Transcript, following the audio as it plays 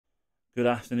Good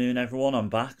afternoon, everyone. I'm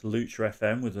back, Lucha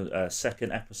FM, with a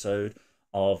second episode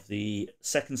of the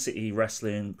Second City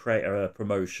Wrestling Creator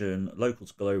Promotion, local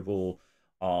to global,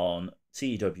 on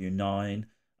TEW IX.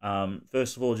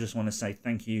 First of all, just want to say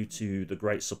thank you to the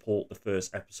great support the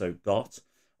first episode got.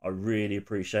 I really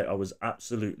appreciate it. I was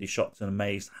absolutely shocked and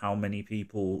amazed how many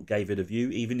people gave it a view,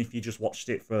 even if you just watched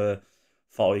it for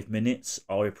 5 minutes.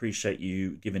 I appreciate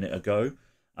you giving it a go.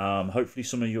 Hopefully,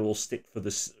 some of you will stick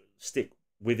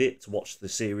with it to watch the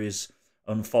series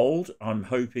unfold. I'm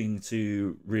hoping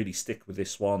to really stick with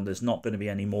this one. There's not going to be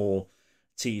any more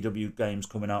TEW games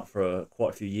coming out for quite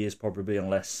a few years, probably,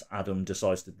 unless Adam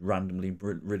decides to randomly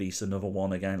release another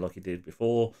one again, like he did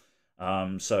before.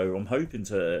 So I'm hoping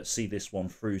to see this one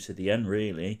through to the end,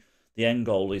 really. The end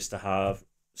goal is to have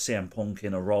CM Punk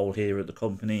in a role here at the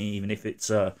company, even if it's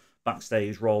a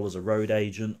backstage role as a road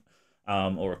agent,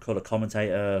 or a colour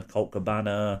commentator, Colt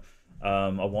Cabana.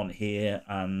 I want here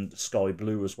and Sky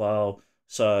Blue as well.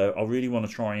 So I really want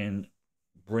to try and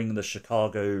bring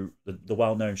the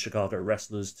well-known Chicago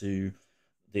wrestlers to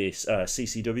this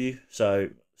CCW. So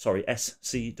sorry,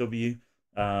 SCW.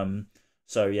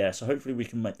 So yeah, so hopefully we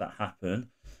can make that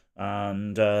happen,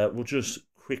 and we'll just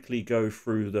quickly go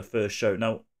through the first show.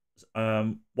 Now,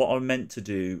 what I meant to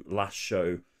do last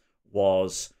show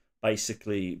was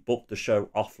basically book the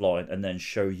show offline and then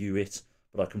show you it,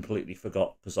 but I completely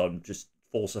forgot because I'm just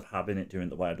force of having it doing it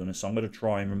the way I've done it. So I'm going to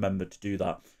try and remember to do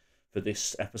that for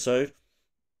this episode.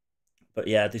 But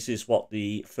yeah, this is what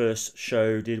the first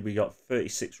show did. We got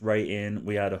 36 rating.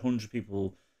 We had 100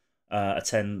 people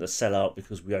attend the sellout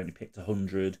because we only picked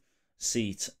 100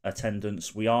 seat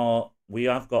attendance. We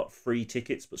have got free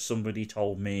tickets, but somebody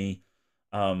told me.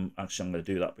 Actually, I'm going to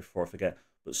do that before I forget.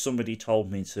 But somebody told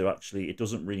me to actually, it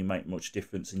doesn't really make much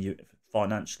difference, and you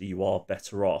financially you are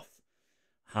better off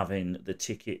having the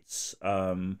tickets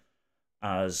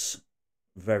as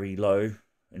very low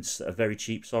instead very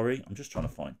cheap. Sorry, I'm just trying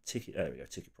to find ticket. There we go,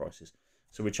 ticket prices.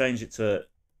 So we changed it to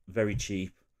very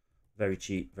cheap, very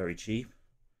cheap, very cheap.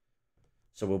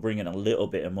 So we'll bring in a little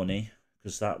bit of money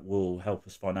because that will help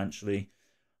us financially.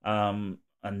 And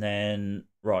then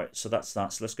right, so that's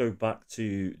that. So let's go back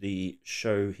to the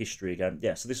show history again.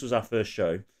 Yeah, so this was our first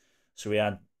show. So we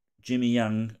had Jimmy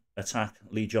Young attack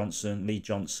Lee Johnson. Lee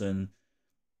Johnson.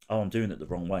 Oh, I'm doing it the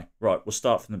wrong way. Right, we'll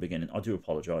start from the beginning. I do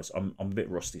apologise. I'm a bit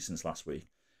rusty since last week.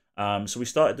 So we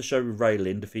started the show with Ray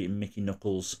Lynn defeating Mickey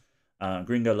Knuckles.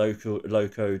 Gringo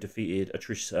Loco defeated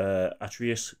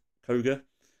Atrius Koga.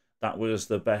 That was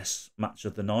the best match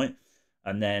of the night.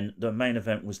 And then the main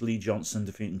event was Lee Johnson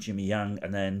defeating Jimmy Yang,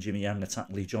 and then Jimmy Yang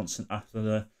attacked Lee Johnson after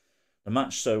the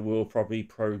match. So we'll probably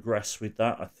progress with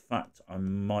that. In fact, I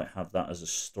might have that as a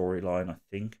storyline, I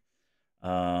think.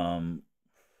 Um,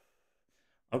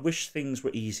 I wish things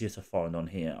were easier to find on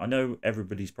here. I know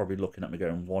everybody's probably looking at me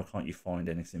going, why can't you find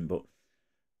anything? But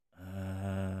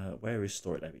where is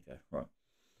story? There we go. Right.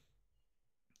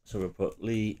 So we'll put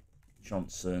Lee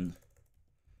Johnson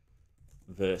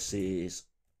versus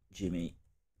Jimmy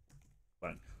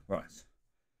Bang. Right.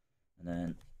 And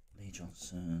then Lee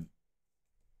Johnson,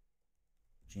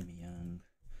 Jimmy Young.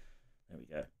 There we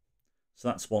go. So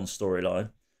that's one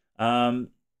storyline.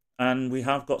 And we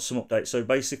have got some updates. So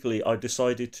basically, I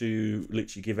decided to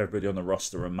literally give everybody on the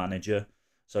roster a manager.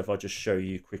 So if I just show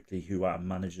you quickly who our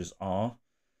managers are.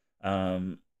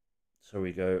 So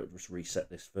we go, just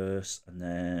reset this first. And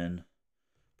then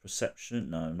perception.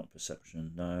 No, not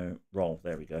perception. No, roll.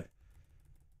 There we go.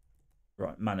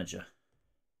 Right, manager.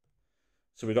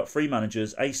 So we've got three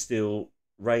managers, A Steel,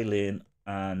 Ray Lynn,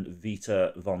 and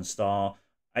Vita Von Star.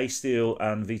 A Steel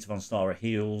and Vita Von Star are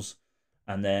heels,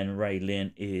 and then Ray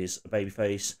Lynn is a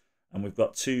babyface. And we've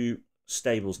got two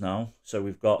stables now. So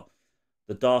we've got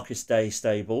the Darkest Day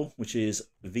stable, which is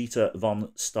Vita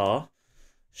Von Star.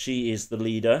 She is the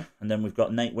leader. And then we've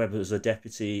got Nate Webber as a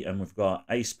deputy, and we've got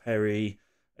Ace Perry,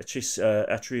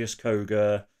 Atrius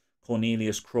Koga,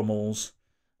 Cornelius Crummels,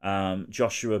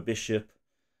 Joshua Bishop,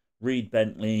 Reed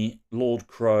Bentley, Lord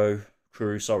Crew,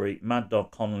 Mad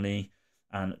Dog Connolly,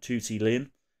 and Tootie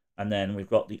Lynn. And then we've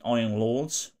got the Iron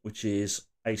Lords, which is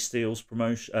a Steel's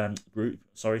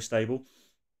stable.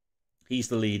 He's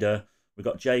the leader. We've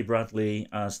got Jay Bradley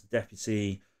as the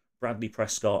deputy, Bradley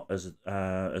Prescott as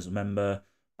a member,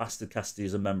 Bastard Cassidy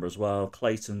as a member as well,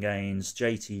 Clayton Gaines,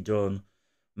 JT Dunn,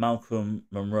 Malcolm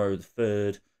Monroe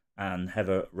III, and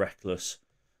Heather Reckless.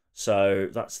 So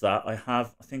that's that. I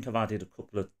think I've added a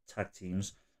couple of tag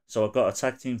teams. So I've got a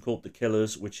tag team called the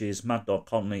Killers, which is Mad Dog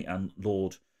Conley and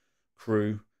Lord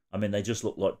Crew. I mean, they just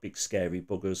look like big scary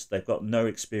buggers. They've got no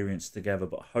experience together,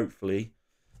 but hopefully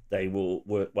they will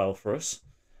work well for us.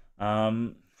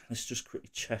 Let's just quickly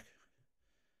check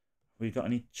we got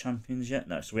any champions yet?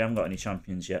 No, so we haven't got any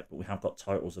champions yet, but we have got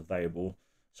titles available.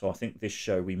 So I think this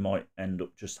show we might end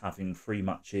up just having 3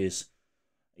 matches,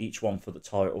 each one for the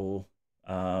title,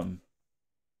 and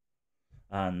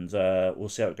we'll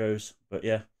see how it goes. But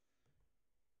yeah,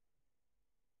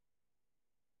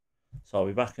 so I'll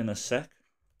be back in a sec.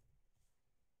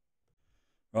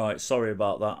 Right, sorry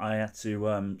about that. I had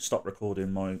to stop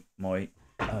recording. My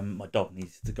dog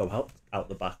needed to go out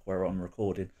the back where I'm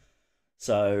recording.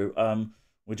 So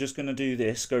we're just going to do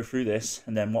this, go through this,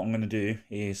 and then what I'm going to do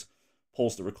is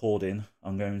pause the recording.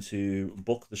 I'm going to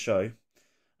book the show,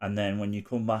 and then when you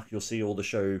come back, you'll see all the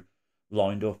show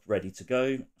lined up, ready to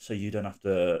go. So you don't have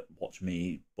to watch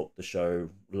me book the show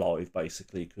live,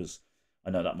 basically, because I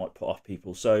know that might put off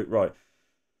people. So right,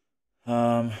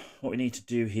 what we need to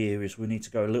do here is we need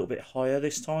to go a little bit higher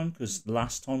this time, because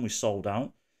last time we sold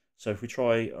out. So if we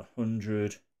try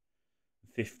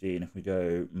 150, and if we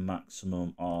go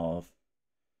maximum of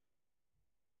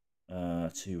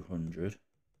 200,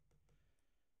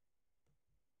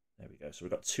 there we go. So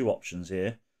we've got 2 options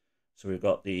here. So we've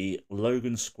got the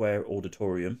Logan Square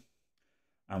Auditorium,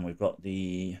 and we've got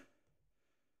the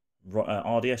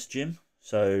RDS Gym.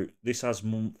 So this has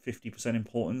 50%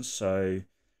 importance, so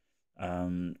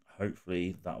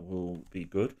hopefully that will be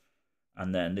good.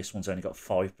 And then this one's only got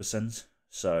 5%,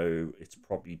 so it's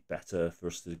probably better for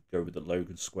us to go with the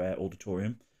Logan Square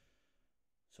Auditorium.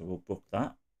 So we'll book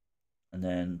that. And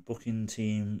then booking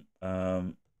team,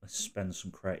 let's spend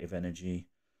some creative energy.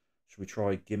 Should we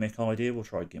try gimmick idea? We'll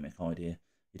try gimmick idea.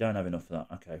 You don't have enough of that.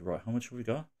 Okay, right. How much have we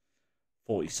got?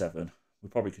 47. We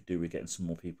probably could do with getting some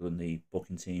more people in the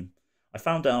booking team. I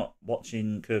found out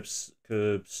watching Curb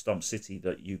Stomp City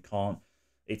that you can't.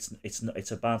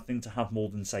 It's a bad thing to have more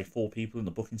than, say, 4 people in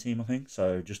the booking team, I think.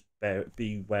 So just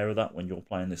be aware of that when you're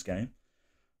playing this game.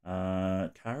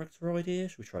 Character idea?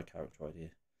 Should we try character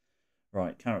idea?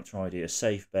 Right, character idea.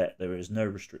 Safe bet. There is no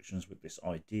restrictions with this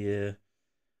idea.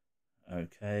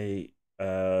 Okay.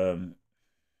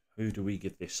 Who do we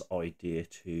give this idea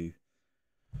to?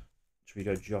 Should we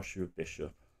go Joshua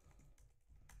Bishop?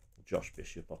 Josh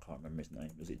Bishop, I can't remember his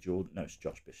name. Is it Jordan? No, it's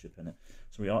Josh Bishop, isn't it?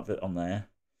 So we have it on there.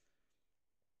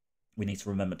 We need to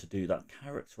remember to do that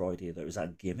character idea, though. Is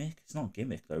that gimmick? It's not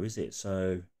gimmick, though, is it?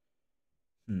 So,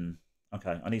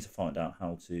 okay, I need to find out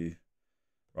how to...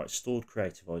 Right, stored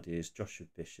creative ideas, Joshua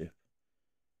Bishop.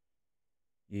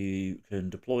 You can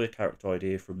deploy a character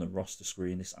idea from the roster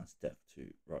screen. This adds depth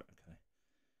to... Right,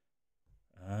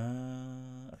 okay.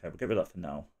 Okay, we'll get rid of that for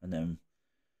now. And then...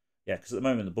 Yeah, because at the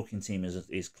moment the booking team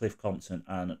is Cliff Compton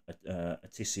and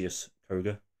Aticius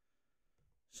Koga.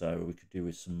 So we could do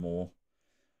with some more.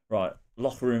 Right,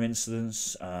 locker room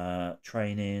incidents,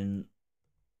 training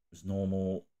was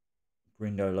normal.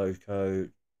 Gringo Loco,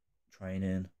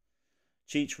 training.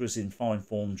 Cheech was in fine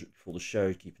form before the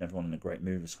show, keeping everyone in a great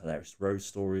mood. It was hilarious road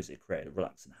stories. It created a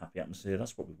relaxed and happy atmosphere.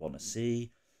 That's what we want to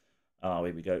see. Here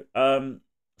we go.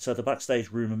 So the backstage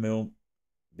rumour mill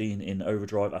being in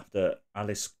overdrive after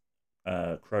Alice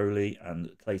Crowley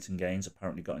and Clayton Gaines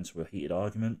apparently got into a heated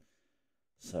argument.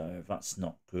 So that's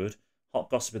not good. Hot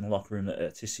gossip in the locker room that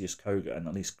Aticius Koga and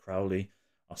Alice Crowley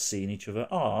are seeing each other.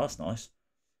 Oh, that's nice.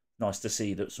 Nice to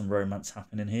see that some romance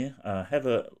happening here.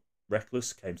 Heather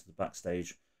Reckless came to the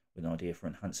backstage with an idea for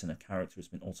enhancing a character who's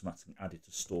been automatically added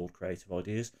to stored creative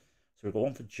ideas. So we've got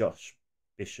one for Josh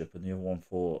Bishop and the other one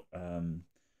for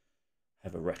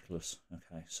Heather Reckless.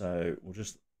 Okay, so we'll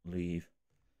just leave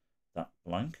that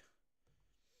blank.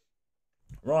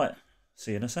 Right,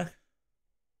 see you in a sec.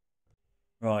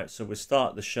 Right, so we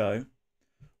start the show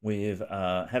with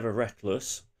Heather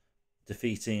Reckless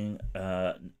defeating,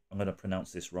 I'm going to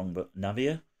pronounce this wrong, but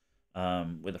Navia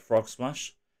with a frog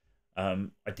splash.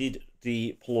 I did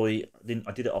deploy,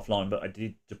 I did it offline, but I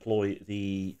did deploy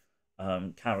the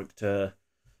character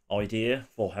idea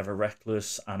for Heather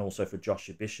Reckless and also for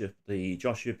Joshua Bishop. The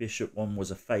Joshua Bishop one was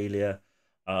a failure,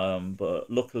 but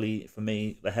luckily for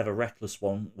me, the Heather Reckless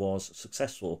one was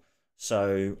successful.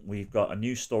 So we've got a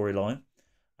new storyline,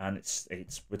 and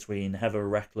it's between Heather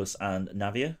Reckless and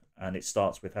Navia, and it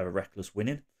starts with Heather Reckless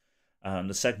winning.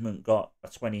 The segment got a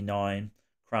 29,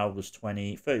 crowd was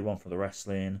 20, 31 for the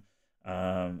wrestling,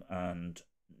 and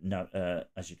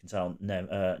as you can tell,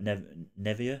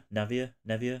 Nevia,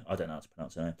 I don't know how to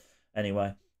pronounce her name.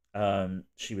 Anyway,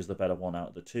 she was the better one out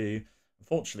of the two.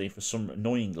 Unfortunately,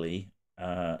 annoyingly,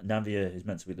 Navia is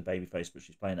meant to be the babyface, but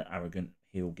she's playing an arrogant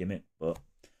heel gimmick. But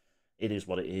it is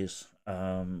what it is.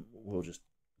 We'll just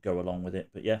go along with it.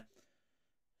 But yeah.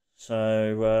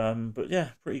 So, but yeah,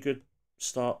 pretty good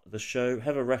start of the show.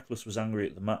 Heather Reckless was angry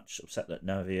at the match, upset that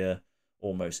Navia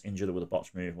almost injured her with a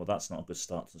botch move. Well, that's not a good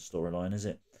start to the storyline, is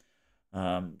it?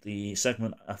 The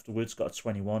segment afterwards got a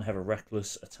 21. Heather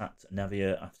Reckless attacked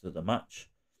Navia after the match.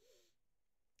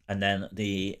 And then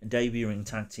the debuting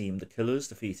tag team, the Killers,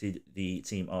 defeated the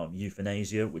team of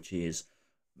Euthanasia, which is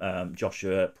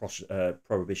Joshua,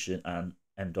 Prohibition, and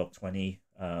M Dog 20.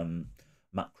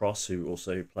 Matt Cross, who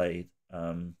also played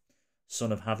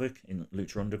Son of Havoc in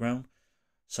Lucha Underground.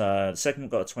 So the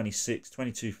segment got a 26,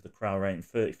 22 for the crowd rating,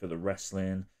 30 for the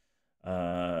wrestling.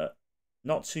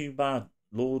 Not too bad.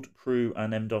 Lord Crew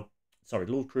and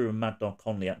Lord Crew and Mad Dog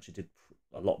Conley actually did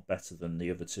a lot better than the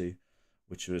other two,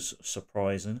 which was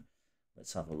surprising.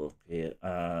 Let's have a look here.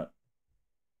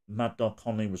 Mad Dog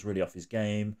Conley was really off his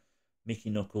game. Mickey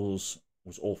Knuckles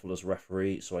was awful as a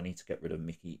referee, so I need to get rid of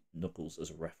Mickey Knuckles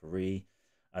as a referee.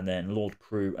 And then Lord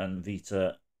Crew and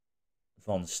Vita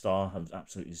Von Star have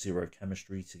absolutely zero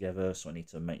chemistry together, so I need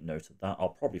to make note of that. I'll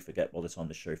probably forget by the time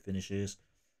the show finishes.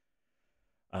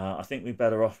 I think we're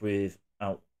better off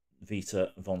without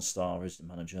Vita Von Star as the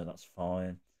manager. That's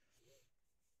fine.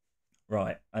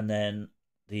 Right, and then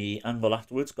the angle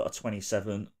afterwards got a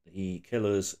 27. The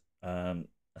Killers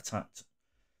attacked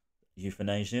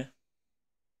Euthanasia.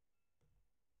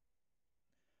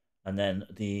 And then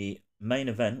the main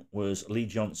event was Lee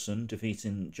Johnson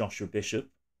defeating Joshua Bishop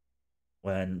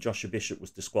when Joshua Bishop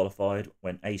was disqualified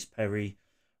when Ace Perry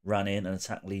ran in and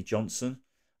attacked Lee Johnson.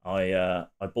 I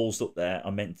ballsed up there.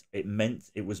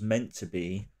 It was meant to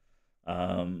be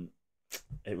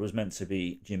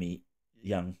Jimmy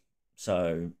Young.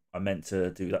 So I meant to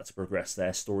do that to progress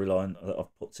their storyline that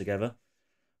I've put together.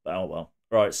 But oh well.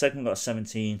 Right, segment got a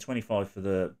 17, 25 for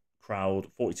the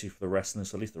crowd, 42 for the wrestling,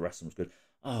 so at least the wrestling was good.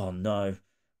 Oh no.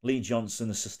 Lee Johnson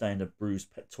has sustained a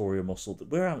bruised pectoral muscle.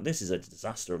 This is a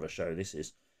disaster of a show. This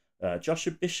is.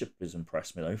 Joshua Bishop has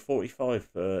impressed me though. 45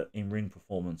 for in-ring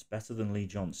performance, better than Lee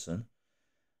Johnson.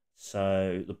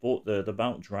 So the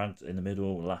bout dragged in the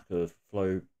middle, lack of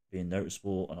flow being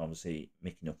noticeable, and obviously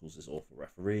Mickey Knuckles is awful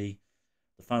referee.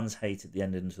 The fans hated the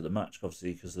ending to the match,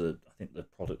 obviously, because I think the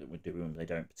product that we're doing, they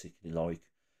don't particularly like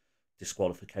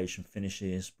disqualification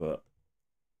finishes,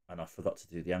 and I forgot to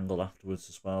do the angle afterwards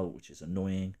as well, which is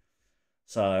annoying.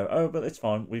 So, but it's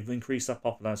fine. We've increased our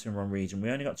popularity in one region. We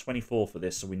only got 24 for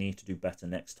this, so we need to do better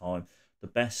next time. The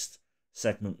best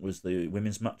segment was the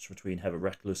women's match between Heather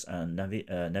Reckless and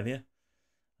Nevia.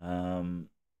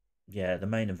 Yeah, the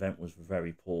main event was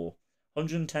very poor.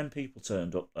 110 people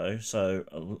turned up though,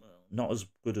 so not as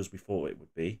good as we thought it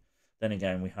would be. Then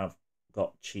again, we have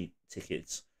got cheap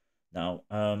tickets now.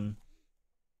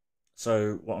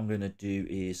 So what I'm going to do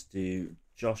is do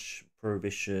Josh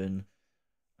Prohibition.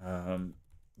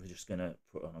 We're just going to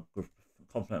put on a good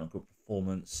compliment on good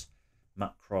performance.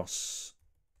 Matt Cross.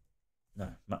 I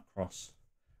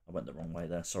went the wrong way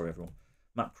there. Sorry, everyone.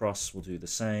 Matt Cross will do the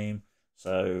same.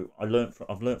 So I've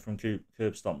learned from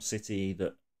Curb Stomp City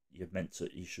that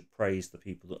you should praise the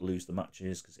people that lose the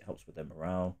matches because it helps with their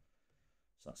morale.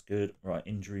 So that's good. Right,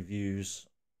 injury views.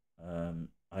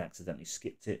 I accidentally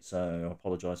skipped it, so I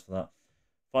apologise for that.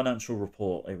 Financial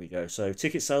report. Here we go. So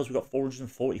ticket sales, we got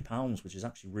 £440, which is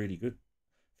actually really good.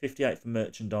 58 for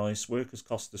merchandise. Workers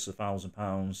cost us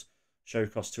 £1,000. Show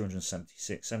cost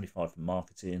 276. 75 for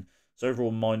marketing. So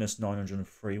overall minus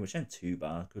 903, which ain't too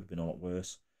bad. Could have been a lot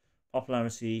worse.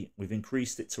 Popularity, we've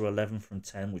increased it to 11 from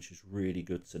 10, which is really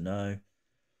good to know.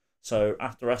 So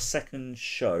after our second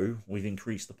show, we've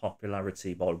increased the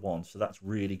popularity by 1, so that's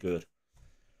really good.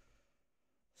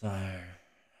 So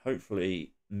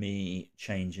hopefully me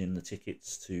changing the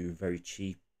tickets to very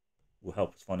cheap will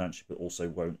help us financially, but also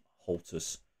won't halt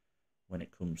us when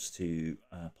it comes to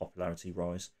popularity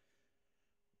rise.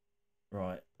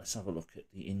 Right, let's have a look at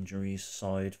the injuries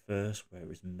side first. Where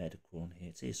is medical on here?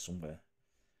 It is somewhere.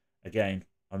 Again,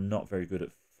 I'm not very good at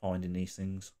finding these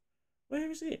things.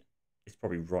 Where is it? It's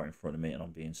probably right in front of me and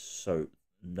I'm being so...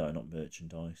 No, not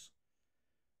merchandise.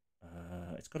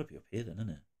 It's got to be up here then, isn't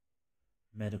it?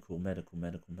 Medical.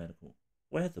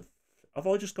 Where the... Have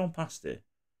I just gone past it?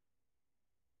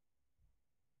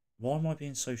 Why am I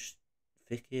being so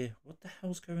thick here? What the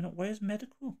hell's going on? Where's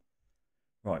medical?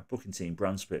 Right, booking team,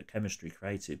 brand split, chemistry,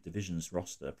 creative, divisions,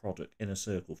 roster, product, inner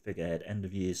circle, figurehead, end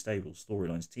of year, stables,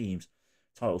 storylines, teams,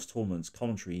 titles, tournaments,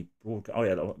 commentary, broadcast. Oh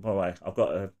yeah, by the way, I've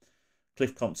got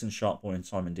Cliff Compton, Sharp Boy, and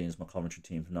Simon Dean as my commentary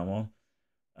team from now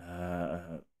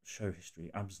on. Show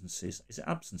history, absences. Is it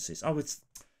absences? Oh,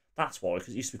 that's why,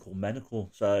 because it used to be called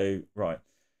medical. So right,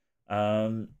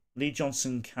 Lee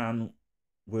Johnson can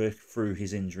work through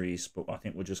his injuries, but I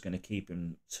think we're just going to keep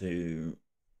him to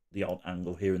the odd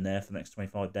angle here and there for the next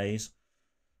 25 days,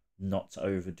 not to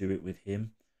overdo it with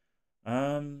him.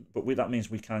 But that means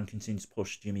we can continue to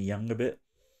push Jimmy Young a bit.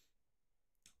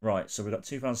 Right, so we've got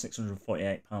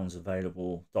 £2,648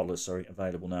 available, dollars, sorry,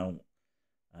 available now.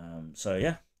 So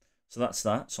yeah, so that's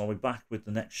that. So I'll be back with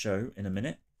the next show in a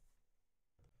minute.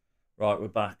 Right, we're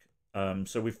back.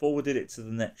 So we forwarded it to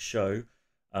the next show,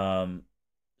 um,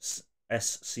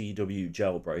 SCW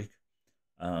Jailbreak.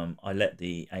 I let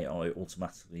the AI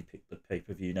automatically pick the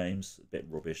pay-per-view names. A bit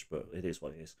rubbish, but it is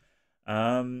what it is.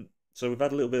 So we've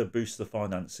had a little bit of boost to the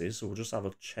finances, so we'll just have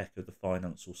a check of the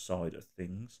financial side of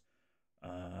things.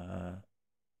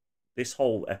 This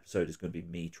whole episode is going to be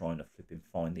me trying to flip and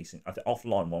find these things. I think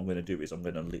offline, what I'm going to do is I'm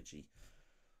going to literally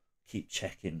keep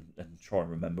checking and try and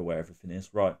remember where everything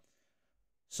is. Right.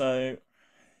 So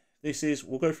this is,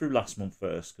 we'll go through last month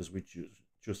first because we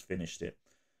just finished it.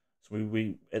 So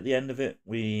we at the end of it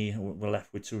we were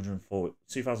left with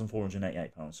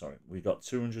 £2,488. Sorry, we got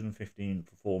 215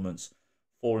 performance,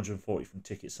 440 from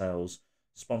ticket sales.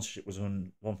 Sponsorship was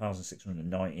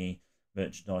 1,690.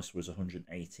 Merchandise was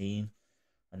 118,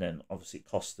 and then obviously it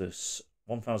cost us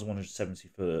 1,170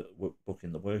 for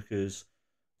booking the workers,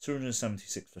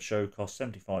 276 for show costs,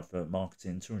 75 for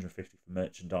marketing, 250 for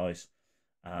merchandise,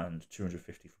 and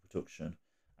 250 for production,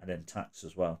 and then tax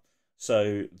as well.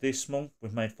 So this month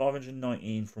we've made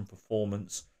 519 from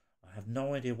performance. I have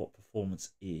no idea what performance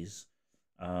is.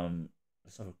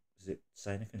 Let's have a, does it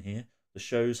say anything here? The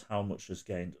shows how much has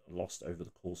gained or lost over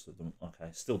the course of the month. Okay,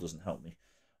 still doesn't help me.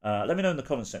 Let me know in the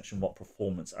comment section what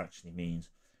performance actually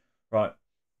means. Right.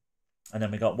 And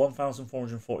then we got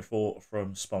 1,444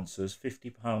 from sponsors,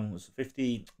 £50,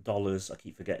 $50. I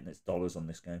keep forgetting it's dollars on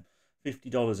this game.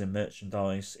 $50 in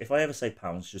merchandise. If I ever say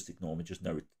pounds, just ignore me. Just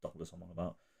know it's dollars I'm on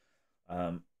about.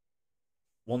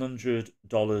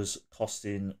 $100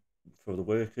 costing for the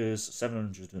workers,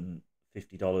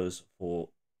 $750 for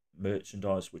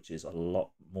merchandise, which is a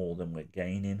lot more than we're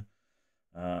gaining.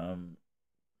 I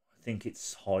think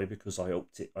it's high because I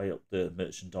upped the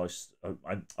merchandise.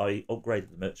 I upgraded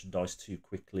the merchandise too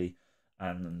quickly,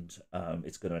 and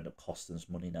it's going to end up costing us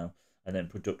money now. And then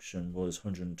production was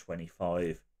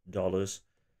 $125.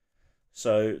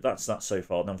 So that's that so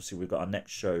far. And obviously we've got our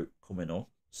next show coming up.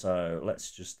 So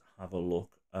let's just have a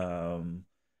look. I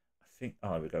think,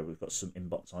 oh, there we go. We've got some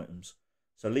inbox items.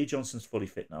 So Lee Johnson's fully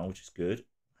fit now, which is good.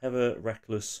 Heather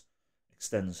Reckless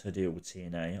extends her deal with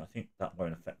TNA. I think that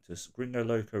won't affect us. Gringo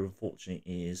Loco,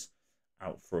 unfortunately, is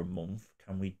out for a month.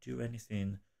 Can we do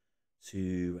anything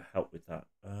to help with that?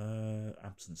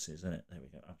 Absences, isn't it? There we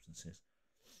go, absences.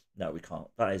 No, we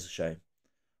can't. That is a shame.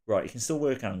 Right, he can still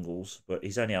work angles, but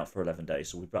he's only out for 11 days,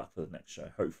 so we'll be back for the next show,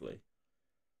 hopefully.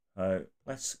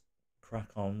 Let's crack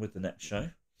on with the next show.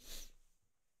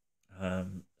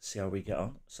 See how we get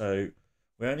on. So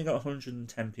we only got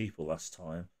 110 people last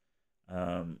time.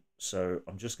 So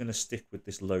I'm just going to stick with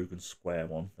this Logan Square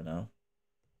one for now.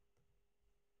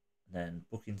 And then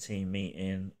booking team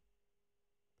meeting.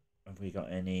 Have we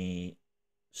got any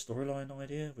storyline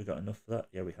idea? We got enough for that?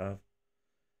 Yeah, we have.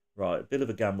 Right, a bit of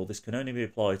a gamble. This can only be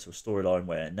applied to a storyline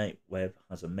where Nate Webb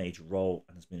has a major role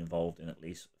and has been involved for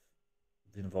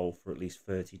at least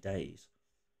 30 days.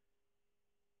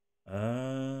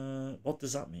 What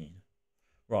does that mean?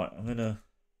 Right, I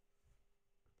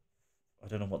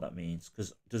don't know what that means.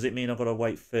 Because does it mean I've got to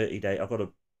wait 30 days? I've got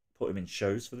to put him in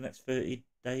shows for the next 30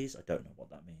 days? I don't know what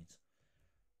that means.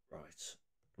 Right.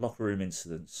 Locker room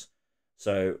incidents.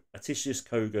 So, Aticius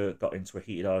Koga got into a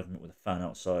heated argument with a fan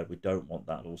outside. We don't want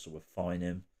that. Also, we'll fine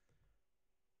him.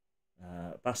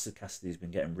 Bastard Cassidy's been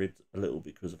getting ribbed a little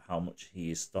because of how much he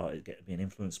has started being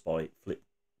influenced by Flip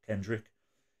Kendrick,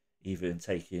 even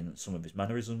taking some of his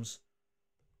mannerisms.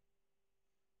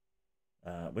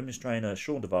 Women's trainer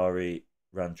Sean Davari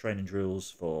ran training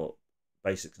drills for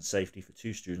basics and safety for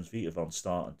 2 students, Vita Von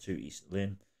Start and 2 East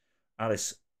Lynn.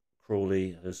 Alice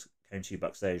Crawley has came to you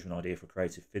backstage with an idea for a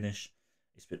creative finish.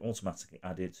 It's been automatically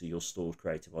added to your stored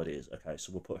creative ideas. Okay,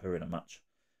 so we'll put her in a match.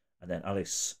 And then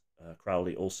Alice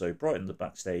Crowley also brightened the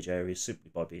backstage area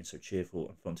simply by being so cheerful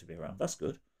and fun to be around. That's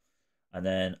good. And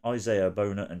then Isaiah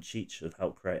Bona and Cheech have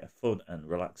helped create a fun and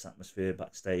relaxed atmosphere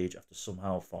backstage after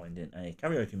somehow finding a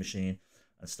karaoke machine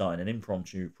and starting an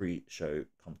impromptu pre-show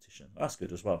competition. That's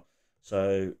good as well.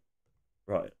 So,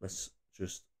 right, let's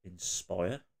just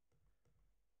inspire.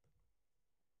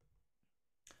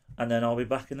 And then I'll be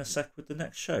back in a sec with the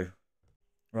next show.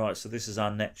 Right, so this is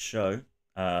our next show.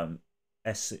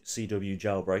 SCW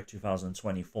Jailbreak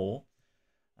 2024.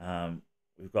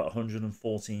 We've got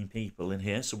 114 people in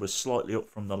here, so we're slightly up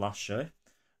from the last show.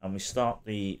 And we start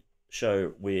the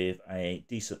show with a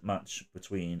decent match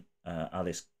between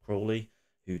Alice Crawley,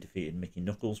 who defeated Mickey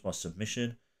Knuckles by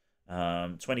submission.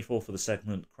 24 for the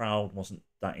segment. Crowd wasn't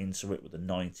that into it with a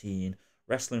 19.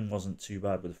 Wrestling wasn't too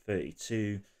bad with a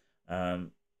 32.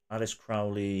 Alice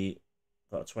Crowley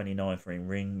got a 29 for in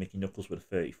ring. Mickey Knuckles with a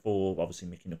 34. Obviously,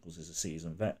 Mickey Knuckles is a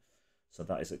seasoned vet, so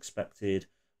that is expected.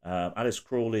 Alice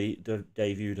Crawley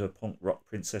debuted her punk rock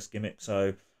princess gimmick,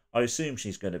 so I assume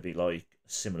she's going to be like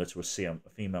similar to a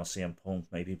female CM Punk,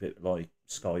 maybe a bit like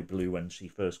Sky Blue when she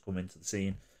first come into the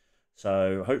scene.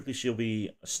 So hopefully she'll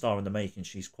be a star in the making.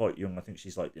 She's quite young. I think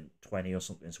she's like in 20 or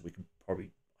something, so we can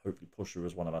probably hopefully push her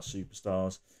as one of our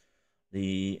superstars.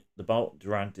 The belt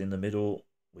dragged in the middle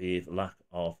with lack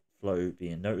of flow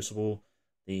being noticeable.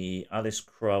 The Alice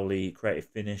Crowley creative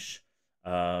finish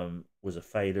was a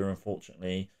failure,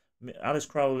 unfortunately.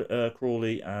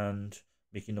 Crawley and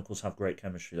Mickey Knuckles have great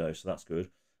chemistry, though, so that's good.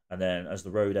 And then, as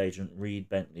the road agent, Reed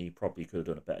Bentley probably could have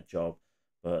done a better job.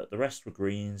 But the rest were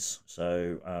greens,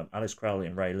 so Alice Crowley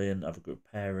and Ray Lynn have a good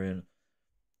pairing.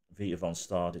 Vita Von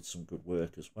Star did some good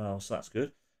work as well, so that's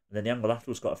good. And then the angle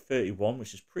afterwards got a 31,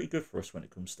 which is pretty good for us when it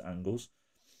comes to angles.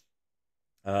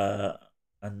 Yeah,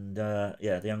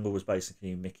 the angle was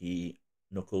basically Mickey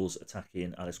Knuckles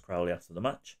attacking Alice Crowley after the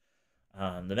match.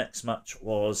 And the next match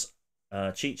was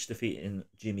Cheech defeating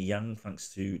Jimmy Yang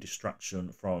thanks to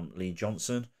distraction from Lee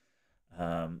Johnson.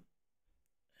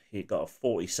 He got a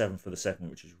 47 for the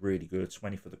segment, which is really good.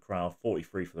 20 for the crowd,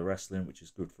 43 for the wrestling, which is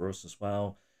good for us as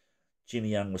well.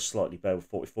 Jimmy Yang was slightly better with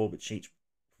 44, but Cheech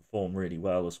performed really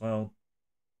well as well.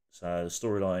 So the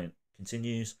storyline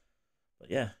continues.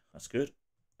 But yeah, that's good.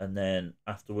 And then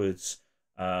afterwards,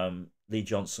 Lee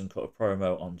Johnson cut a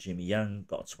promo on Jimmy Yang,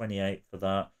 got a 28 for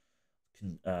that.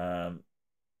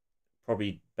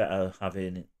 Probably better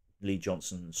having Lee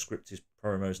Johnson script his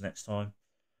promos next time.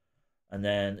 And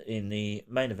then in the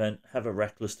main event, Heather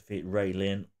Reckless defeated Ray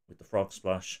Lynn with the frog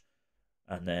splash.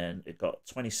 And then it got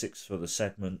 26 for the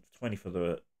segment, 20 for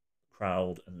the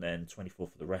crowd, and then 24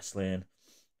 for the wrestling.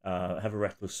 Heather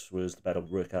Reckless was the better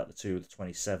workout of the two with the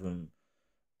 27.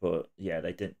 But yeah,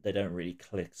 they don't really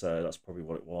click, so that's probably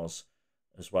what it was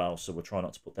as well. So we'll try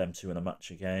not to put them two in a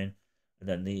match again. And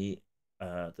then the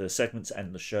segment to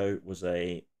end the show was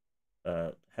a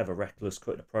Heather Reckless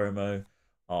cutting a promo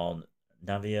on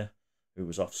Navia, who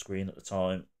was off screen at the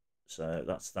time. So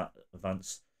that's that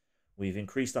advance. We've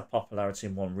increased our popularity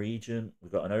in one region.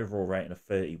 We've got an overall rating of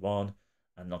 31.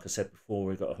 And like I said before,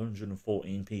 we've got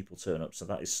 114 people turn up. So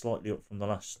that is slightly up from the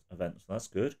last event. So that's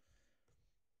good.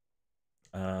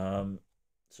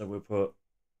 So we'll put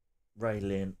Ray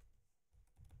Lynn.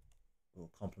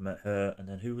 We'll compliment her. And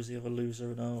then who was the other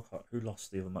loser now? Who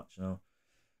lost the other match now?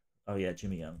 Oh yeah,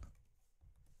 Jimmy Young.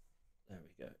 There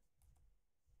we go.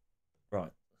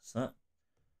 Right, that's that.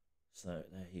 So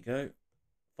there you go.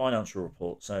 Financial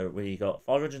report. So we got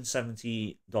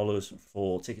 $570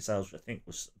 for ticket sales, which I think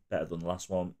was better than the last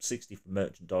one. 60 for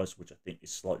merchandise, which I think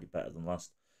is slightly better than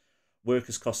last.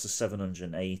 Workers cost us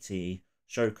 780.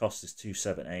 Show cost is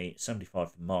 278.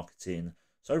 75 for marketing.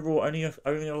 So overall, only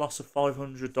a loss of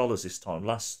 $500 this time.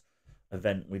 Last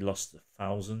event we lost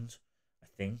 1,000, I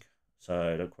think.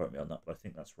 So don't quote me on that, but I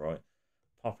think that's right.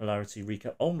 Popularity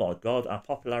recap. Oh my god, our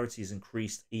popularity has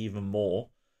increased even more.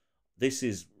 This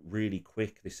is really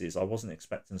quick. I wasn't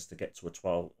expecting us to get to a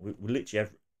 12. We literally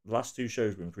the last two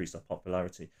shows we increased our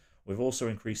popularity. We've also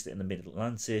increased it in the Mid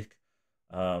Atlantic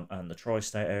and the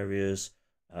tri-state areas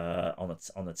on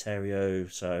Ontario.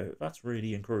 So that's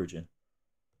really encouraging.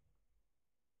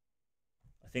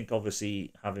 I think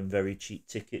obviously having very cheap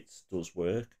tickets does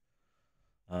work.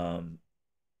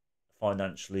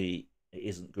 Financially, it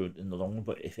isn't good in the long run,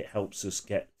 but if it helps us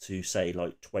get to say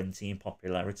like 20 in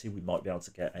popularity, we might be able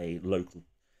to get a local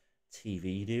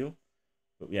TV deal.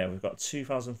 But yeah, we've got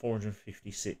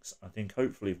 2,456. I think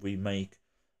hopefully if we make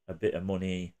a bit of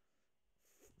money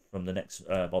from the next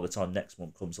by the time next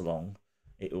month comes along,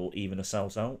 it will even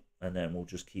ourselves out, and then we'll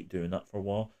just keep doing that for a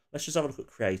while. Let's just have a look at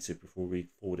creative before we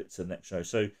forward it to the next show.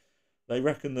 So they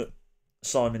reckon that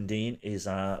Simon Dean is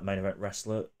our main event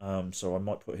wrestler, so I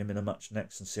might put him in a match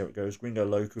next and see how it goes. Gringo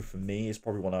Loco, for me, is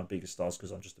probably one of our biggest stars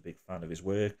because I'm just a big fan of his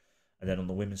work. And then on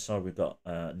the women's side, we've got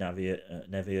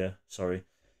Nevia, sorry.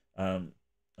 And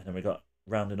then we got,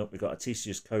 rounding up, we've got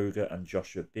Atisius Koga and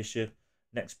Joshua Bishop.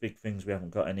 Next big things, we haven't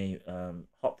got any.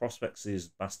 Hot prospects is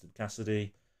Bastard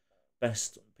Cassidy.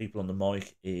 Best people on the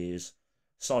mic is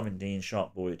Simon Dean,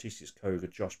 Shark Boy, Atisius Koga,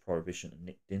 Josh Prohibition, and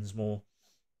Nick Dinsmore.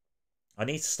 I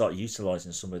need to start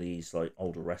utilising some of these like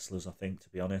older wrestlers, I think, to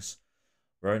be honest.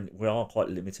 We are quite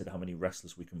limited how many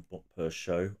wrestlers we can book per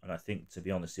show, and I think, to be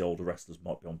honest, the older wrestlers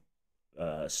might be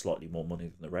on slightly more money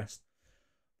than the rest.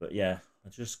 But yeah,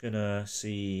 I'm just going to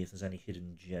see if there's any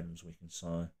hidden gems we can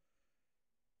sign.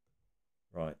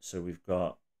 Right, so we've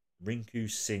got Rinku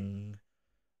Singh,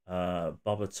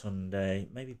 Baba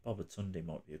Tunde. Maybe Baba Tunde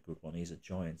might be a good one. He's a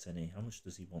giant, isn't he? How much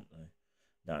does he want, though?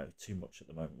 No, too much at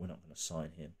the moment. We're not going to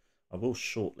sign him. I will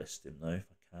shortlist him, though, if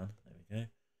I can. There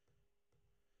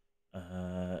we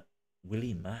go.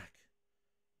 Willie Mack.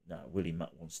 No, Willie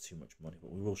Mack wants too much money,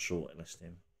 but we will shortlist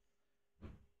him.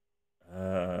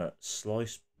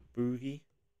 Slice Boogie.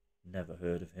 Never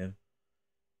heard of him.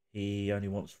 He only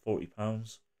wants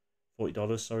 £40.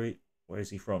 $40, sorry. Where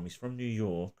is he from? He's from New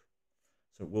York.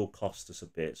 So it will cost us a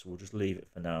bit, so we'll just leave it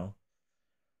for now.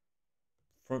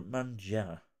 Frontman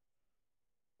Ja.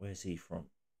 Where's he from?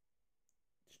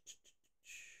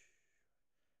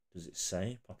 Does it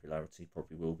say? Popularity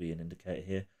probably will be an indicator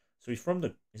here. So he's from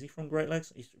the. Is he from Great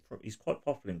Lakes? He's quite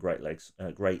popular in Great Lakes.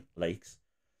 Great Lakes.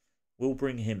 We'll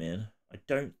bring him in. I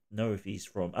don't know if he's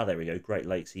from. Ah, there we go. Great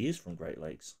Lakes. He is from Great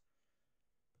Lakes.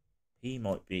 He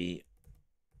might be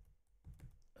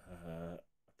a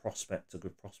prospect, a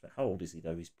good prospect. How old is he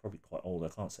though? He's probably quite old. I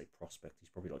can't say prospect. He's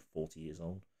probably like 40 years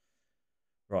old.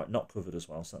 Right, not covered as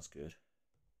well, so that's good.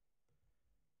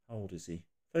 How old is he?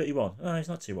 31. Oh, he's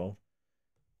not too old.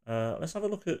 Let's have a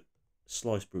look at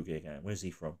Slice Boogie again. Where's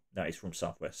he from? No, he's from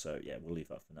Southwest, so yeah, we'll leave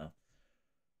that for now.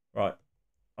 Right,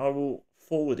 I will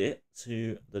forward it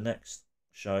to the next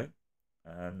show,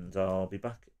 and I'll be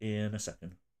back in a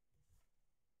second.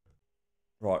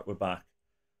 Right, we're back.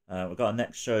 We've got our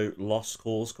next show, Lost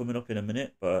Calls, coming up in a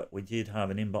minute, but we did have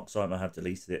an inbox item. I have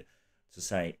deleted it to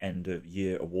say end of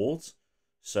year awards.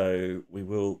 So we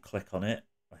will click on it.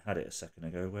 I had it a second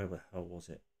ago. Where the hell was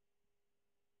it?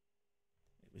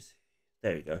 It was,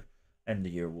 there you go. End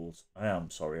of year awards. I am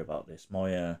sorry about this.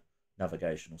 My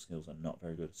navigational skills are not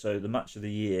very good. So the match of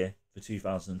the year for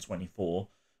 2024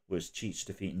 was Cheech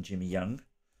defeating Jimmy Young.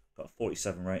 Got a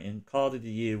 47 rating. Card of the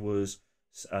year was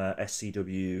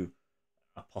SCW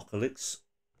Apocalypse.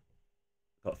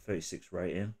 Got a 36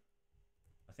 rating.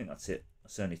 I think that's it.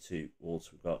 That's only 2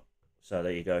 awards we've got. So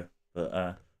there you go.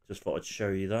 But just thought I'd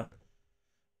show you that.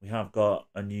 We have got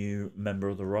a new member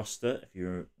of the roster. If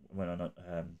you went on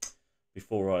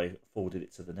before I forwarded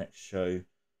it to the next show,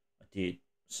 I did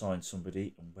sign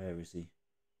somebody. And where is he?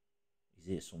 He's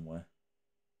here somewhere.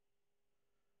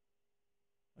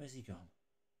 Where's he gone?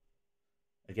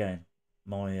 Again,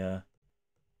 my well,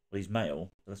 he's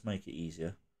male. Let's make it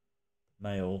easier.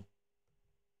 Male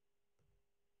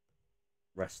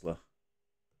wrestler.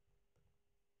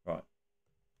 Right.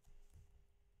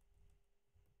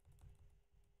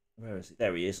 Where is he?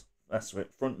 There he is. That's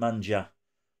it. Frontman Ja.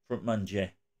 Frontman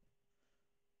J.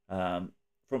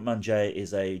 Frontman J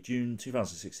is a June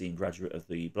 2016 graduate of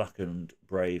the Black and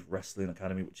Brave Wrestling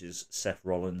Academy, which is Seth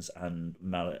Rollins and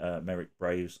Merrick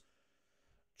Brave's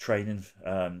training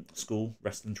school,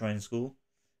 wrestling training school.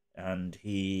 And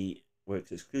he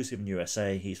works exclusive in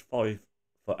USA. He's 5'8",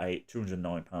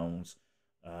 209 pounds.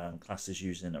 Classes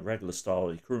using a regular style.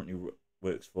 He currently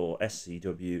works for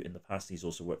SCW. In the past, he's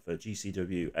also worked for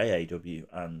GCW, AAW,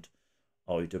 and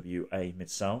IWA Mid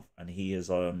South. And he is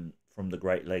from the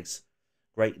Great Lakes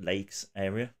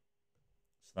area.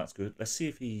 So that's good. Let's see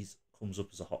if he comes up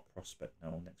as a hot prospect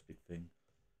now. Next big thing.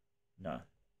 No.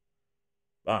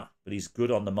 But he's good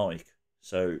on the mic.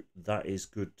 So that is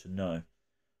good to know.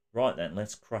 Right then,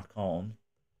 let's crack on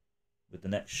with the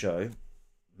next show.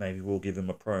 Maybe we'll give him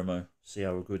a promo, see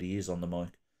how good he is on the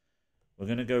mic. We're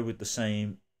going to go with the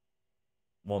same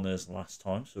one as last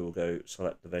time, so we'll go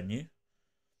select the venue.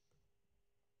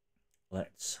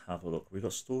 Let's have a look. We've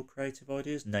got store creative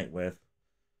ideas, Nate Webb.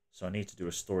 So I need to do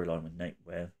a storyline with Nate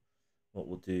Webb. What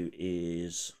we'll do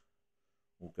is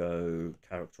we'll go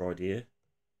character idea.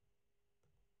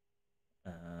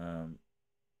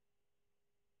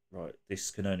 Right,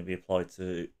 this can only be applied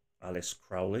to Alice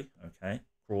Crowley, okay?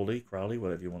 Crowley,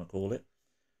 whatever you want to call it.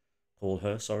 Call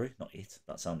her, sorry, not it.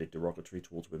 That sounded derogatory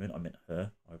towards women. I meant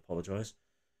her. I apologise.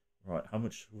 Right, how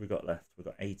much have we got left? We've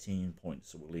got 18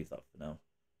 points, so we'll leave that for now.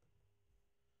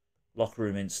 Locker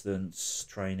room instance,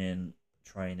 training.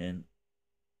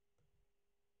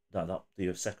 No,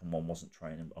 the second one wasn't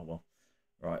training. Oh well.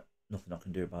 Right, nothing I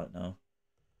can do about it now.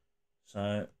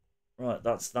 So, right,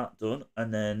 that's that done.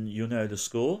 And then you'll know the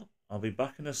score. I'll be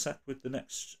back in a sec with the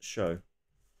next show.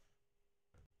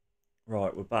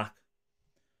 Right, we're back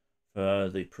for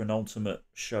the penultimate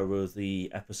show of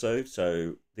the episode.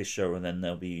 So this show, and then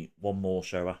there'll be one more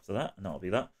show after that, and that'll be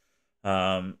that.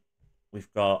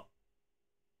 We've got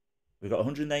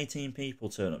 118 people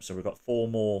turn up, so we've got 4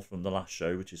 more from the last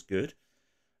show, which is good.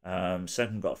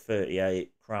 Second got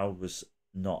 38. Crowd was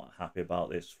not happy about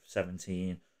this.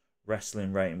 17.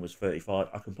 Wrestling rating was 35.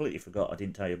 I completely forgot. I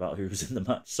didn't tell you about who was in the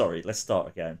match. Sorry, let's start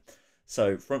again.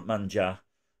 So Frontman Ja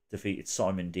defeated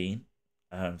Simon Dean.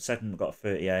 Second got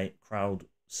 38. Crowd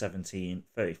 17.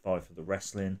 35 for the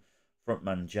wrestling.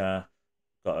 Frontman Ja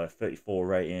got a 34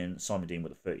 rating. Simon Dean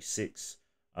with a 36.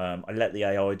 I let the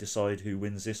AI decide who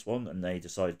wins this one, and they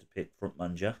decided to pick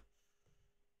Frontman Ja.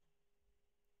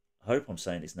 I hope I'm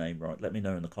saying his name right. Let me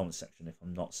know in the comment section if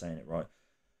I'm not saying it right.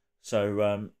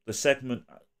 So the segment,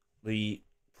 the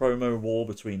promo war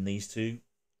between these two,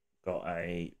 got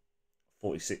a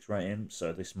 46 rating.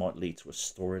 So this might lead to a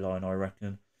storyline, I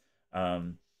reckon.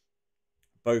 Um,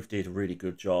 both did a really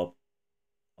good job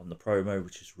on the promo,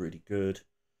 which is really good.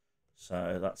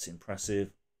 So that's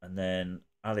impressive. And then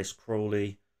Alice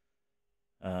Crawley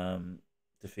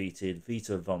defeated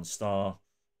Vita Von Star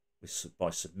by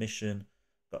submission.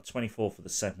 Got 24 for the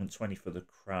segment, 20 for the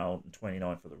crowd, and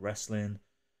 29 for the wrestling.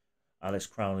 Alice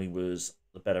Crowley was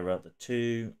the better of the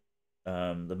two.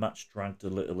 The match dragged a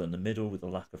little in the middle with a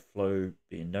lack of flow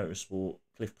being noticeable.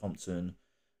 Cliff Compton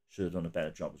should have done a better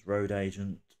job as road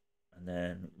agent. And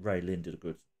then Ray Lynn did a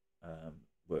good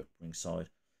work ringside.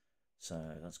 So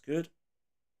that's good.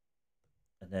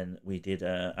 And then we did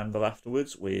angle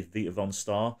afterwards with Vita Von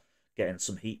Star getting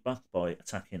some heat back by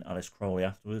attacking Alice Crowley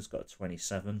afterwards. Got a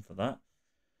 27 for that.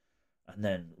 And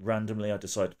then randomly I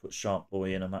decided to put Sharp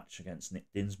Boy in a match against Nick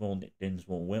Dinsmore. Nick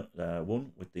Dinsmore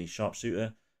won with the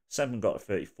sharpshooter. 7 got a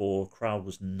 34. Crowd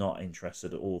was not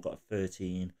interested at all. Got a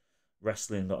 13.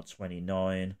 Wrestling got a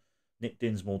 29. Nick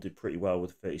Dinsmore did pretty well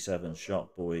with 37.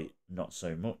 Sharp Boy not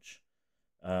so much.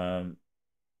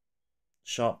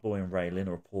 Sharp Boy and Raylin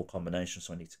are a poor combination,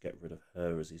 so I need to get rid of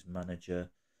her as his manager.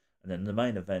 And then the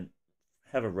main event,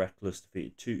 Heather Reckless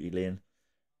defeated Tootie Lynn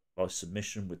by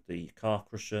submission with the Car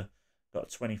Crusher. Got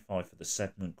a 25 for the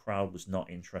segment. Crowd was not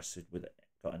interested with it.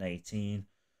 Got an 18.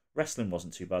 Wrestling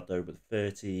wasn't too bad though, with a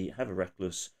 30. Heather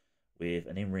Reckless with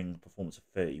an in-ring performance of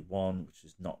 31, which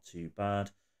is not too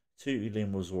bad. Tootie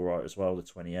Lynn was alright as well, the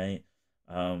 28.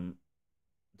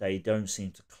 They don't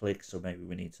seem to click, so maybe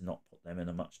we need to not put them in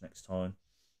a match next time.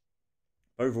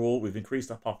 Overall, we've increased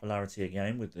our popularity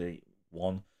again with the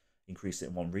one, increased it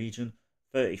in one region.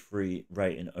 33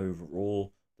 rating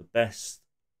overall. The best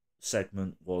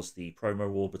segment was the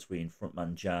promo war between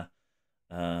Frontman Ja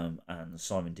and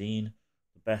Simon Dean.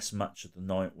 The best match of the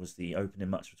night was the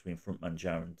opening match between Frontman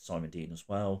Ja and Simon Dean as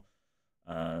well.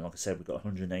 Like I said, we've got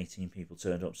 118 people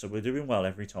turned up, so we're doing well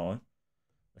every time.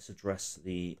 Let's address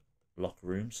the locker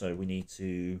room. So we need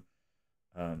to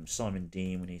Simon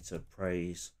Dean, we need to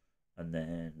praise, and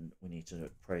then we need to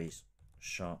praise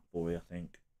Sharp Boy. I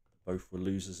think both were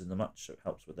losers in the match, so it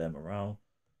helps with their morale.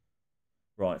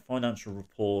 Right, financial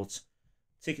report.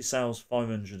 Ticket sales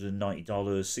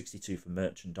 $590, 62 for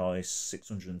merchandise,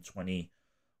 620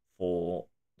 for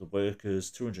the workers,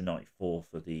 294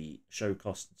 for the show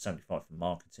cost, 75 for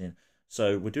marketing.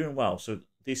 So we're doing well. So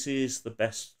this is the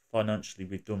best financially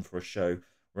we've done for a show.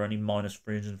 We're only minus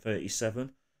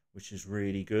 337, which is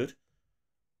really good.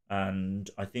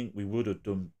 And I think we would have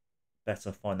done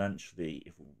better financially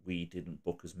if we didn't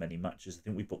book as many matches. I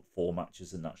think we booked 4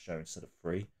 matches in that show instead of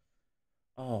 3.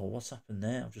 Oh, what's happened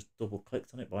there? I've just double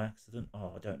clicked on it by accident.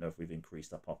 Oh, I don't know if we've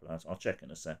increased our popularity. I'll check in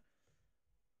a sec.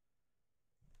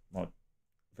 My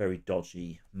very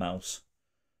dodgy mouse.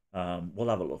 We'll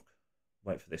have a look.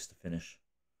 Wait for this to finish.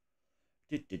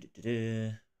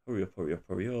 Hurry up, hurry up,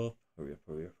 hurry up. Hurry up,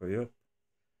 hurry up, hurry up.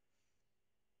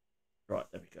 Right,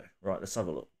 there we go. Right, let's have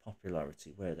a look.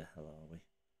 Popularity. Where the hell are we?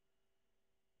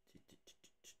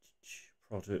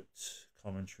 Product,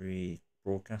 commentary,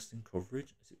 broadcasting,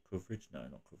 coverage. Is it coverage? No,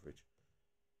 not coverage.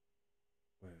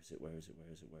 Where is it? Where is it?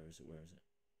 Where is it? Where is it? Where is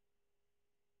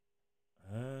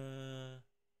it?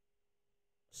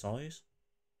 Size?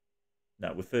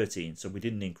 No, we're 13, so we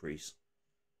didn't increase.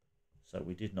 So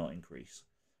we did not increase.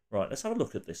 Right, let's have a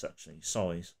look at this actually.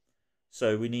 Size.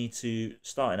 So we need to,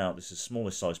 starting out, this is the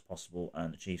smallest size possible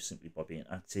and achieve simply by being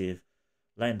active.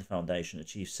 Laying the foundation,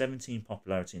 achieve 17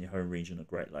 popularity in your home region of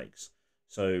Great Lakes.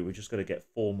 So we're just going to get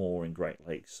 4 more in Great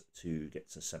Lakes to get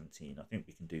to 17. I think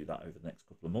we can do that over the next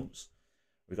couple of months.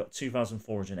 We've got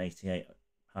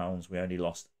 £2,488. We only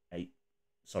lost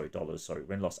dollars. Sorry,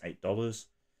 we only lost $8. So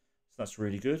that's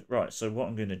really good. Right, so what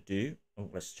I'm going to do,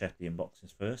 let's check the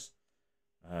inboxes first.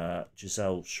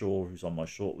 Giselle Shaw, who's on my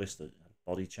shortlist, had a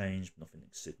body change, nothing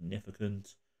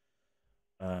significant.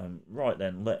 Right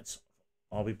then,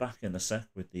 I'll be back in a sec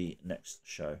with the next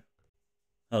show.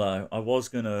 Hello, I was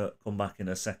going to come back in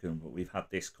a second, but we've had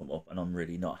this come up and I'm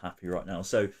really not happy right now.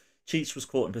 So, Cheech was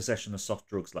caught in possession of soft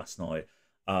drugs last night.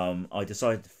 I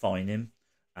decided to fine him,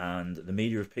 and the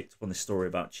media have picked up on this story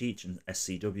about Cheech, and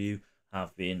SCW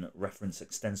have been referenced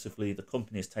extensively. The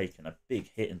company has taken a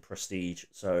big hit in prestige,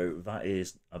 so that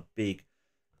is a big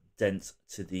dent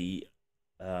to the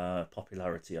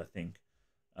popularity, I think.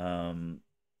 But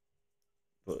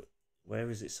where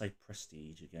does it say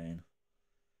prestige again?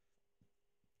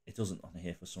 It doesn't on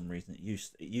here for some reason. It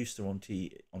used to on TEW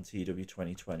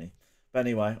 2020. But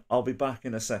anyway, I'll be back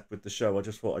in a sec with the show. I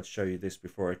just thought I'd show you this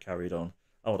before I carried on.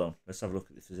 Hold on, let's have a look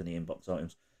if there's any inbox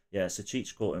items. Yeah, so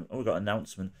Cheech caught. Oh, we got an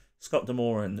announcement. Scott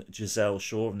Demore and Giselle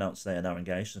Shaw have announced they are now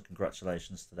engaged, and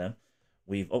congratulations to them.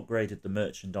 We've upgraded the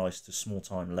merchandise to small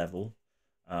time level.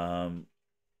 And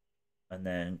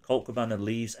then Colt Cabana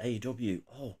leaves AEW.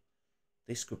 Oh,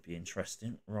 this could be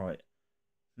interesting. Right.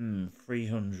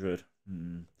 300.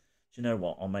 Do you know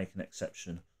what? I'll make an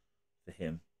exception for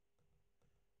him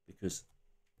because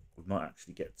we might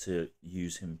actually get to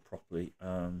use him properly.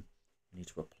 I need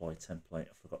to apply template.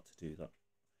 I forgot to do that.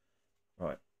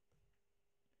 Right.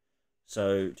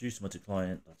 So due to my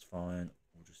decline, that's fine.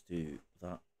 We'll just do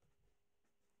that.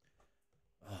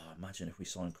 Oh, imagine if we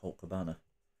sign Colt Cabana.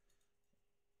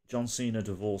 John Cena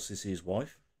divorces his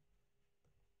wife.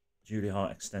 Julia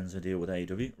Hart extends her deal with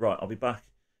AEW. Right, I'll be back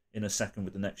in a second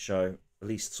with the next show. At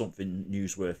least something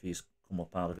newsworthy has come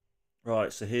up out of it.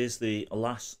 Right, so here's the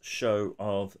last show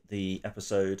of the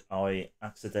episode. I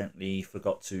accidentally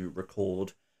forgot to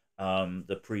record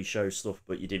the pre-show stuff,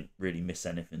 but you didn't really miss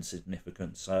anything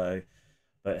significant. So,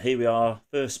 but here we are.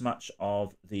 First match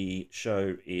of the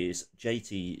show is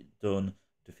JT Dunn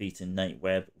defeating Nate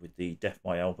Webb with the Death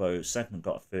by Elbow. Segment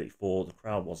got a 34. The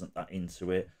crowd wasn't that into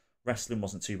it. Wrestling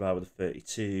wasn't too bad with a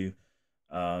 32.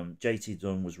 JT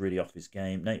Dunn was really off his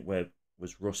game. Nate Webb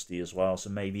was rusty as well,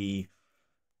 so maybe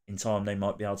in time they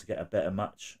might be able to get a better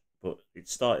match. But it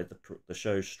started the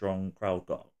show strong. Crowd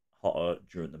got hotter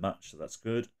during the match, so that's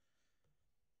good.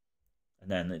 And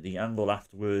then the angle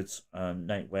afterwards,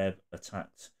 Nate Webb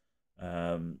attacked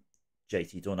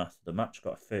JT Dunn after the match,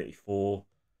 got a 34.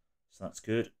 So that's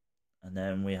good. And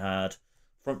then we had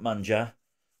Frontman Ja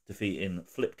defeating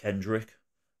Flip Kendrick.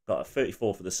 Got a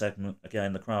 34 for the segment.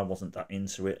 Again, the crowd wasn't that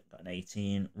into it. Got an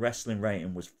 18. Wrestling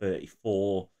rating was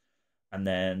 34. And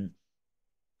then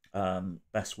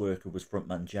best worker was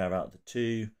Frontman Ja out of the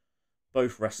two.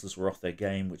 Both wrestlers were off their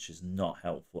game, which is not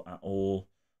helpful at all.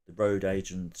 The road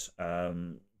agent,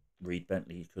 Reed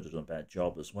Bentley, could have done a better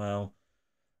job as well.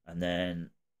 And then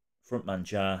Frontman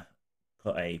Ja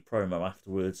got a promo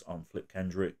afterwards on Flip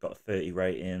Kendrick, got a 30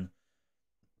 rating.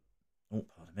 Oh,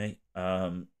 pardon me.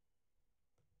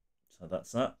 So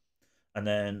that's that. And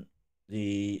then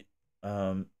the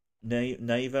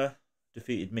Nava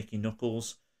defeated Mickey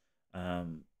Knuckles.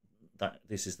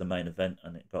 This is the main event,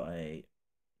 and it got a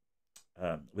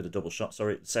with a double shot.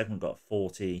 Sorry, the segment got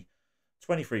 40,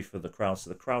 23 for the crowd.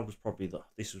 So the crowd was probably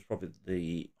this was probably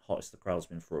the hottest the crowd's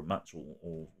been for a match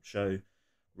or show.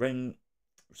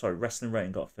 Wrestling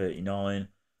rating got 39,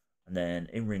 and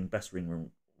then best ring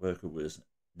worker was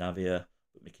Navia,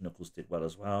 but Mickey Knuckles did well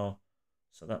as well,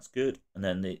 so that's good. And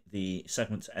then the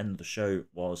segment to end the show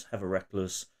was Heather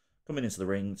Reckless coming into the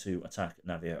ring to attack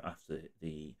Navia after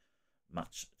the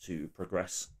match to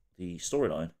progress the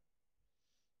storyline.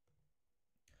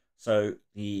 So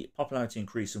the popularity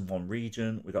increased in one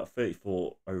region. We got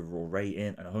 34 overall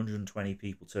rating, and 120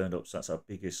 people turned up, so that's our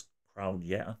biggest crowd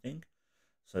yet, I think.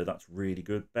 So that's really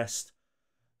good. Best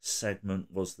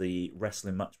segment was the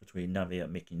wrestling match between Navi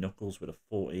and Mickey Knuckles with a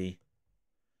 40.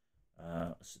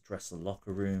 Let's address the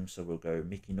locker room. So we'll go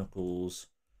Mickey Knuckles.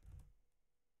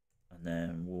 And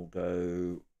then we'll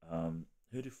go...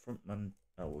 who did Frontman...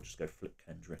 Oh, we'll just go Flip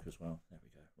Kendrick as well. There we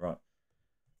go. Right.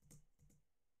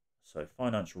 So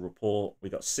financial report. We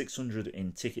got 600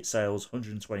 in ticket sales,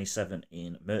 127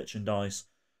 in merchandise.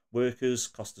 Workers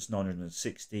cost us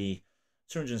 960.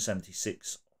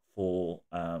 276 for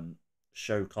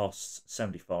show costs,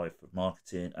 75 for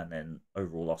marketing, and then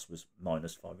overall loss was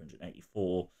minus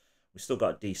 584. We still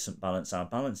got a decent balance. Our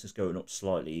balance is going up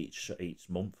slightly each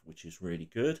month, which is really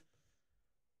good.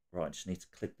 Right, I just need to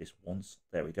click this once.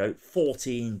 There we go.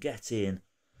 14, get in.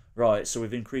 Right, so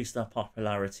we've increased our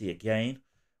popularity again.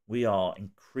 We are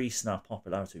increasing our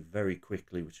popularity very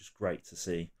quickly, which is great to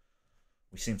see.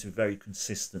 We seem to be very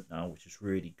consistent now, which is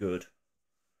really good.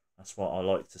 That's what I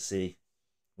like to see.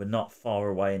 We're not far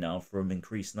away now from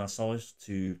increasing our size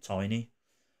to tiny.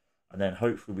 And then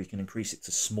hopefully we can increase it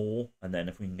to small. And then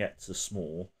if we can get to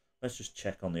small, let's just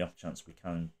check on the off chance we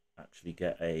can actually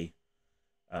get a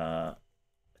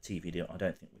TV deal. I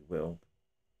don't think we will.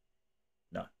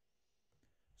 No.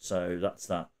 So that's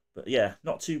that. But yeah,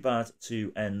 not too bad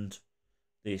to end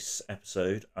this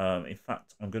episode. In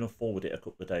fact, I'm going to forward it a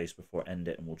couple of days before I end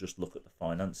it, and we'll just look at the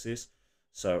finances.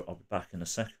 So I'll be back in a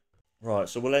sec. Right,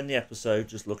 so we'll end the episode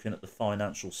just looking at the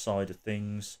financial side of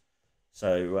things.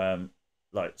 So,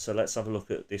 so let's have a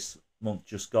look at this month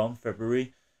just gone,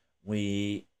 February.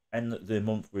 We end the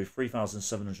month with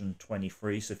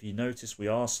 3,723. So if you notice, we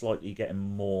are slightly getting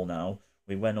more now.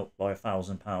 we went up by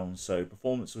 £1,000. So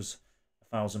performance was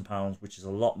 £1,000, which is a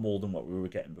lot more than what we were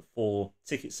getting before.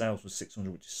 Ticket sales was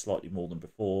 600, which is slightly more than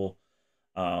before.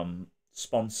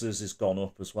 Sponsors has gone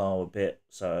up as well a bit,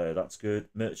 so that's good.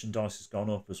 Merchandise has gone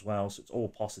up as well, so it's all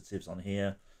positives on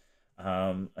here.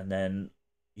 And then,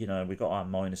 we got our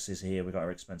minuses here. We got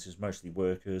our expenses, mostly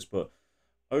workers, but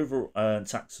over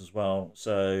tax as well.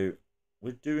 So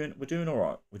we're doing all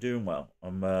right. We're doing well.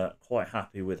 I'm quite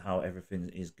happy with how everything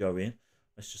is going.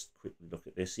 Let's just quickly look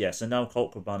at this. Yeah, so now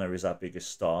Colt Cabana is our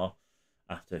biggest star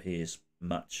after his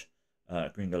match.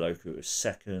 Gringo Loco is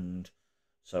second.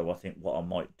 So I think what I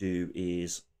might do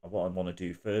is, what I want to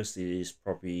do first is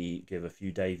probably give a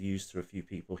few debuts to a few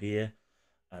people here,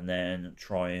 and then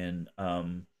try and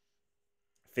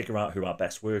figure out who our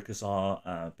best workers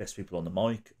are, best people on the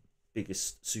mic,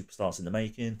 biggest superstars in the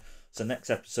making. So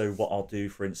next episode, what I'll do,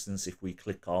 for instance, if we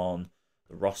click on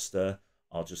the roster,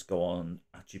 I'll just go on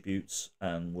attributes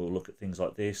and we'll look at things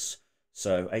like this.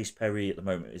 So Ace Perry at the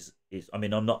moment is I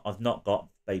mean, I've not got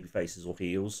baby faces or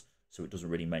heels, so it doesn't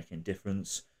really make any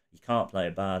difference. You can't play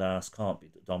a badass, can't be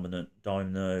dominant,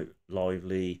 dynamo,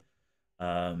 lively,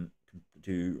 can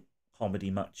do comedy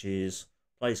matches,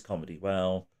 plays comedy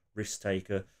well, risk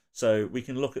taker. So we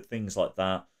can look at things like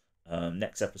that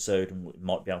next episode, and we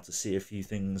might be able to see a few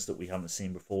things that we haven't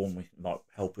seen before, and we might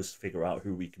help us figure out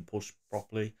who we can push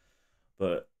properly.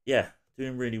 But yeah,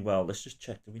 doing really well. Let's just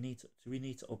check. Do we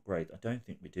need to upgrade? I don't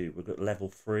think we do. We've got level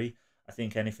 3. I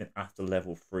think anything after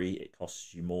level 3 it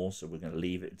costs you more, so we're going to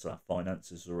leave it until our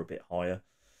finances are a bit higher.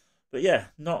 But yeah,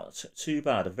 not too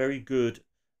bad. A very good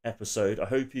episode. I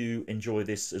hope you enjoy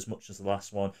this as much as the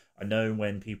last one. I know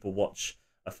when people watch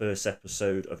a first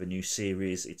episode of a new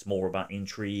series, it's more about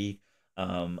intrigue.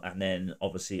 And then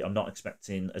obviously I'm not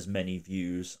expecting as many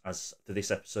views as for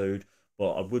this episode,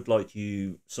 but I would like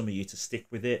some of you to stick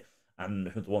with it. And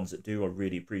the ones that do, I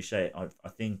really appreciate it. I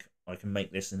think I can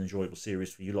make this an enjoyable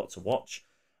series for you lot to watch.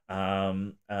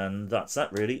 And that's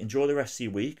that, really. Enjoy the rest of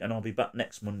your week, and I'll be back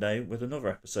next Monday with another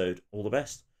episode. All the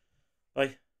best.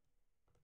 Bye.